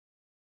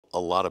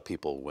lot of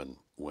people,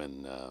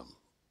 when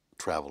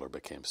Traveler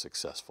became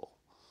successful,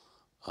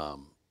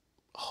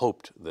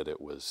 hoped that it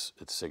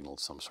signaled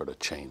some sort of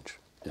change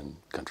in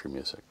country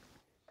music.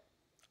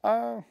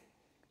 I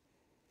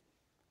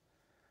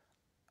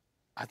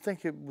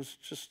think it was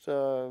just,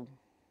 I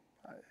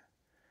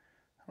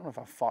don't know if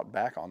I fought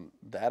back on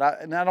that.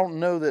 And I don't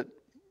know that,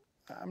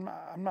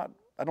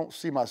 I don't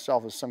see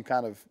myself as some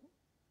kind of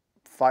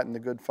fighting the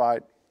good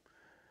fight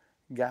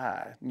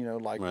guy, you know,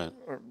 like, right.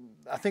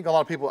 I think a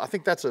lot of people, I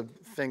think that's a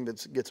thing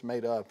that gets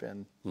made up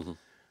in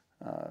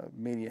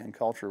media and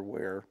culture,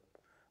 where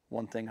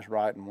one thing is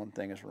right and one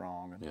thing is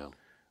wrong. And, Yeah.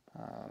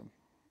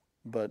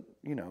 But,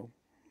 you know,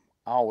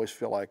 I always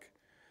feel like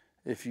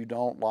if you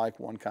don't like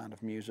one kind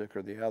of music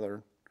or the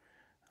other,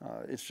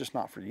 it's just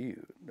not for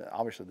you.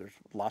 Obviously, there's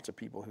lots of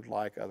people who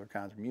like other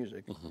kinds of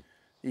music,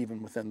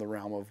 even within the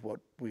realm of what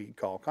we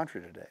call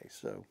country today.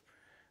 So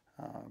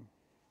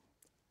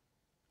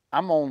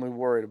I'm only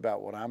worried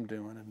about what I'm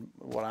doing and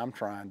what I'm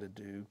trying to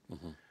do,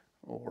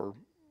 or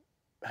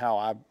how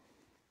I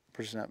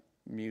present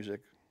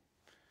music.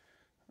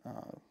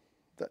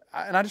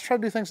 And I just try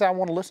to do things that I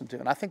want to listen to.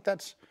 And I think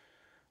that's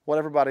what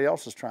everybody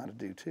else is trying to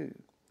do too.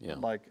 Yeah.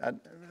 Like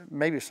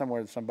maybe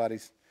somewhere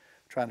somebody's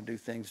trying to do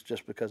things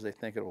just because they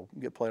think it'll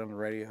get played on the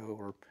radio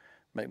or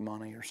make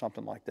money or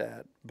something like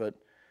that. But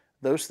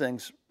those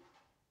things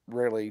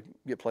rarely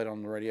get played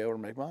on the radio or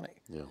make money.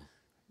 Yeah.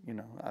 You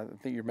know, I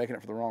think you're making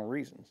it for the wrong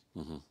reasons.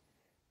 And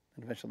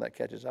eventually that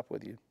catches up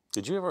with you.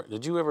 Did you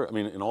ever, I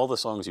mean, in all the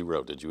songs you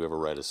wrote, did you ever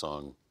write a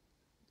song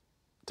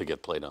to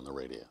get played on the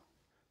radio?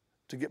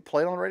 To get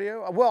played on the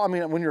radio? Well, I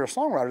mean, when you're a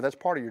songwriter, that's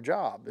part of your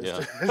job,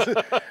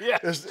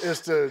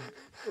 is to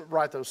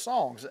write those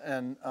songs.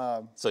 And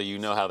so you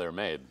know how they're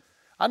made.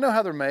 I know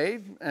how they're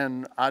made,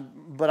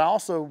 but I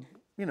also,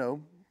 you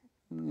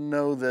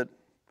know that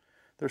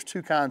there's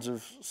two kinds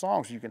of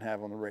songs you can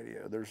have on the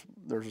radio.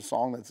 There's a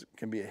song that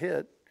can be a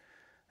hit,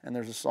 and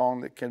there's a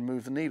song that can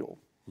move the needle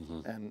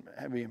and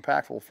be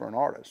impactful for an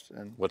artist.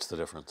 And what's the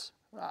difference?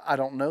 I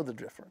don't know the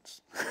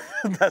difference.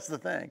 That's the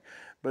thing.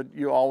 But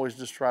you always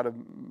just try to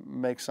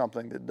make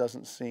something that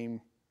doesn't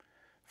seem,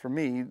 for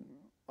me,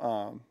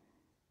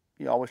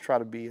 you always try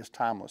to be as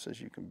timeless as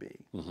you can be.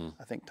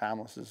 I think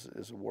timeless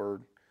is a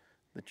word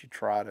that you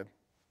try to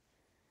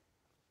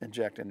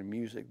inject into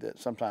music that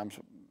sometimes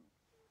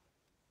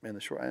in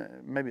the short,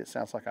 maybe it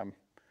sounds like I'm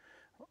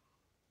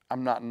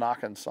not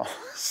knocking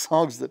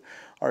songs that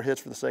are hits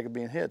for the sake of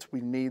being hits.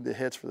 We need the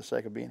hits for the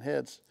sake of being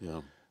hits.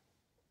 Yeah.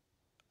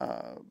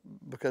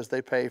 Because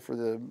they pay for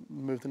the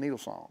move the needle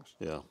songs.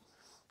 Yeah.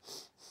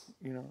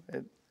 You know,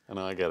 I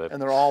know, I get it. And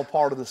they're all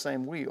part of the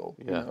same wheel.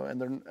 Yeah. You know,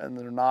 and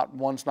they're not,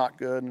 one's not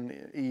good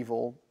and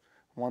evil,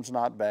 one's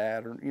not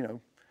bad, or you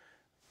know.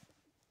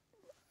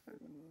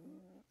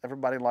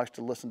 Everybody likes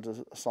to listen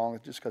to a song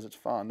just because it's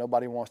fun.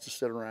 Nobody wants to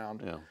sit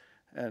around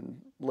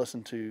and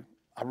listen to,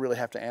 I really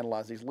have to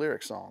analyze these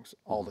lyric songs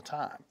all the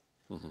time.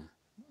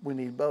 We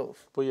need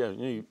both. Well, yeah,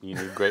 you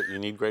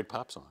need great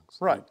pop songs.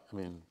 Right. I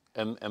mean,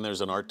 and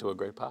there's an art to a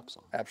great pop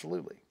song.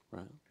 Absolutely.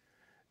 Right.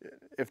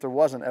 If there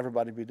wasn't,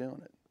 everybody'd be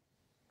doing it.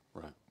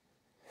 Right.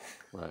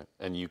 Right.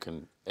 And you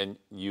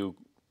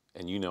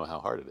know how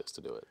hard it is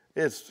to do it.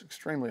 It's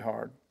extremely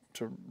hard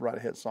to write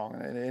a hit song,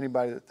 and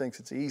anybody that thinks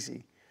it's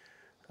easy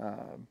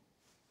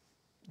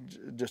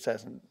just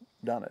hasn't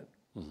done it.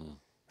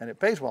 And it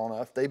pays well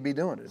enough, they'd be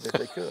doing it if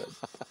they could.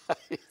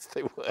 Yes,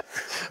 they would.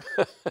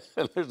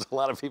 And there's a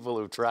lot of people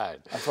who've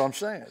tried. That's what I'm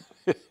saying.